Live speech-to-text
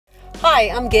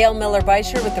Hi, I'm Gail Miller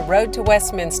Bisher with the Road to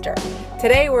Westminster.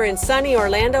 Today we're in sunny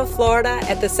Orlando, Florida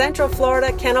at the Central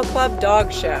Florida Kennel Club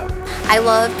Dog Show. I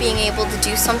love being able to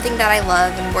do something that I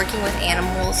love and working with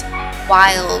animals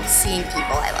while seeing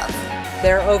people I love.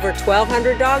 There are over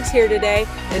 1,200 dogs here today,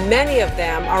 and many of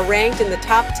them are ranked in the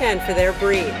top 10 for their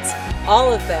breeds.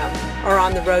 All of them are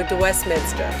on the road to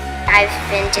Westminster. I've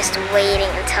been just waiting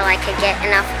until I could get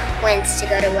enough wins to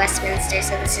go to Westminster,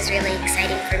 so this is really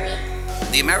exciting for me.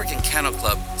 The American Kennel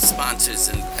Club sponsors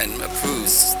and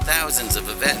approves thousands of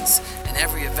events, and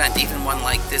every event, even one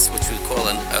like this, which we call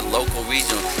a local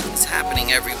regional, is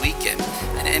happening every weekend.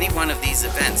 And any one of these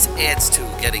events adds to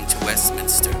getting to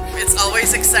Westminster. It's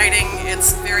always exciting,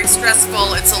 it's very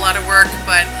stressful, it's a lot of work,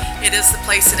 but it is the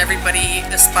place that everybody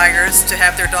aspires to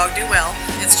have their dog do well.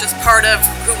 It's just part of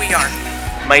who we are.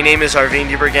 My name is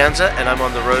Arvind Berganza, and I'm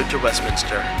on the road to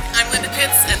Westminster. I'm Linda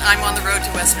Pitts, and I'm on the road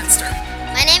to Westminster.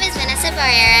 My name is Vanessa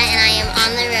Barrera, and I am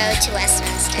on the road to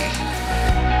Westminster.